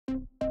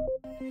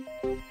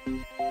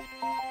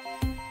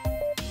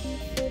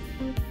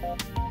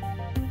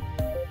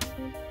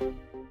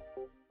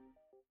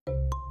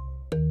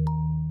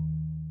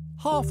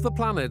Half the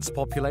planet's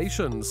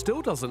population still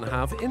doesn't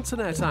have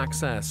internet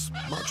access.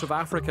 Much of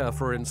Africa,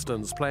 for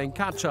instance, playing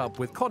catch-up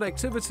with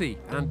connectivity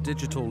and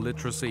digital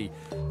literacy.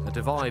 A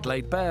divide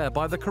laid bare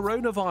by the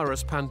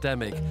coronavirus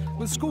pandemic,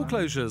 with school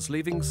closures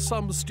leaving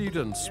some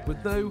students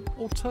with no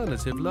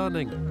alternative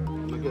learning.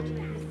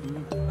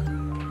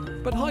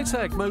 But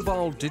high-tech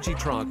mobile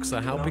Digitrucks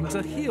are helping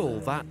to heal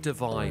that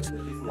divide,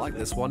 like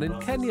this one in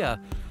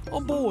Kenya.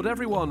 On board,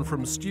 everyone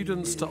from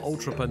students to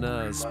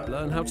entrepreneurs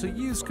learn how to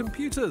use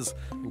computers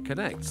and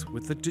connect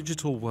with the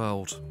digital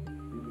world.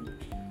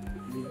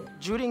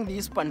 During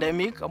this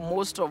pandemic,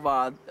 most of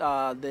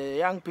the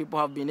young people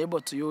have been able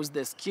to use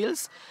the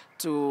skills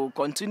to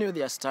continue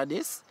their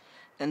studies.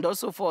 And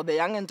also for the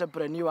young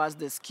entrepreneurs,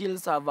 the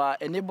skills have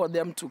enabled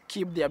them to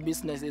keep their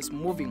businesses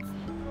moving.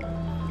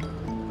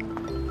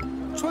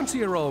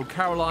 20-year-old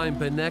Caroline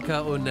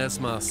Beneka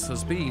Onesmus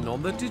has been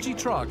on the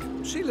Digitruck.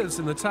 She lives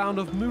in the town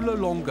of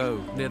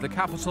Mulolongo, near the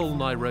capital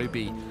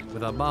Nairobi,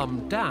 with her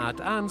mum, dad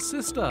and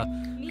sister.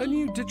 Her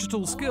new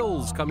digital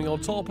skills coming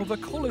on top of a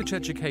college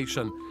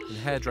education in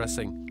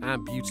hairdressing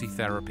and beauty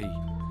therapy.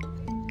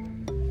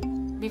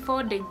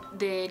 Before the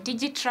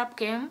Digitruck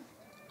came,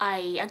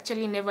 I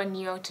actually never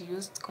knew how to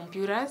use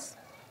computers.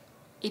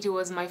 It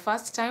was my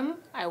first time.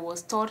 I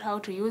was taught how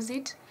to use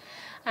it,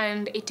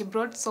 and it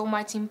brought so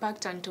much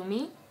impact onto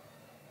me.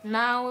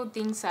 Now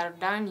things are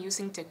done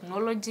using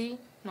technology,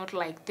 not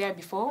like there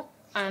before,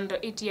 and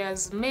it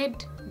has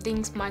made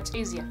things much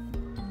easier.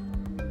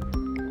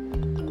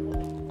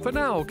 For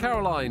now,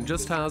 Caroline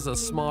just has a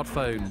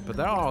smartphone, but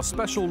there are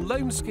special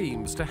loan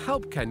schemes to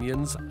help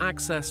Kenyans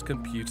access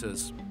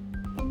computers.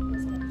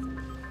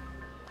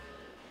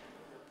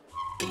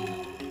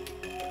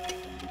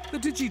 The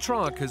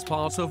Digitruck is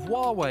part of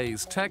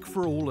Huawei's Tech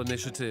for All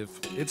initiative.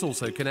 It's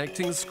also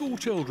connecting school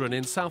children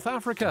in South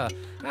Africa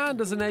and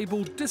has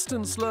enabled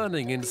distance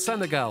learning in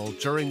Senegal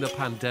during the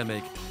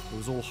pandemic. It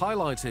was all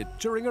highlighted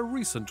during a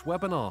recent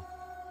webinar.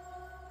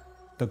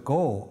 The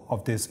goal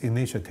of this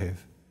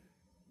initiative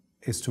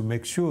is to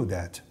make sure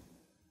that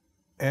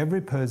every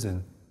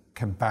person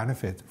can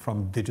benefit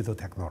from digital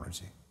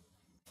technology.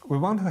 We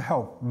want to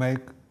help make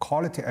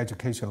quality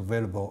education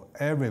available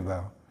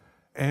everywhere,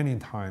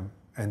 anytime,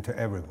 and to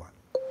everyone.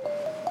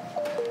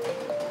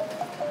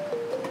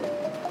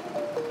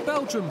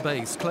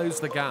 Belgium-based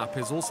Close the Gap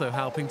is also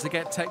helping to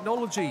get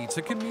technology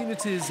to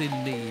communities in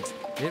need.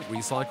 It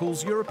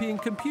recycles European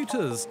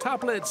computers,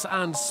 tablets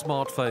and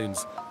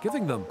smartphones,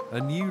 giving them a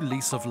new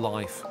lease of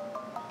life.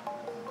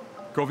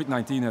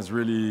 COVID-19 has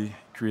really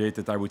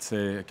created, I would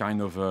say, a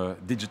kind of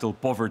digital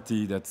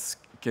poverty that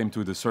came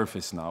to the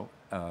surface now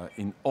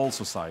in all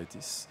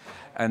societies.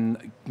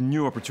 And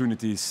new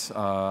opportunities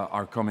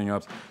are coming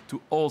up to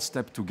all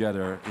step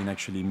together in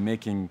actually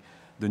making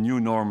the new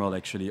normal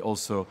actually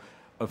also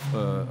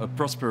a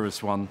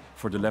prosperous one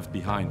for the left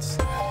behind.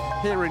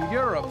 Here in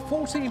Europe,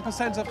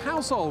 14% of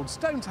households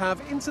don't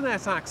have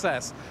internet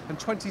access and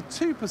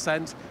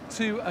 22%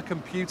 to a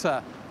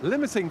computer,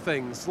 limiting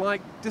things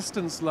like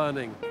distance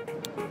learning.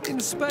 In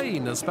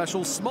Spain, a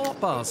special smart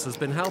bus has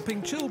been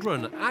helping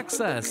children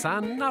access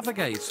and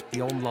navigate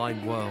the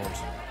online world.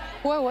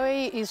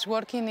 Huawei is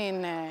working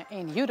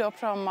in Europe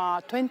from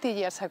 20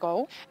 years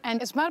ago, and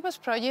the Smart Bus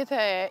project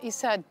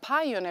is a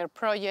pioneer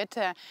project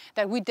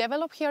that we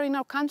developed here in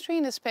our country,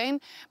 in Spain,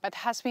 but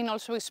has been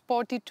also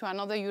exported to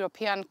another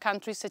European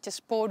countries such as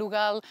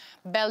Portugal,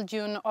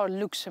 Belgium or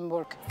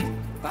Luxembourg.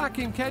 Back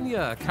in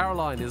Kenya,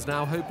 Caroline is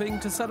now hoping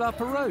to set up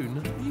her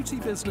own beauty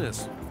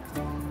business.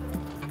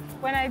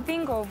 When I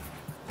think of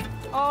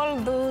all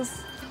those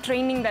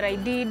training that I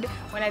did,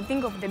 when I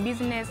think of the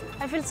business,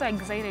 I feel so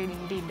excited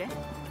indeed.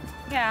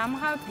 Yeah, I'm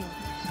happy.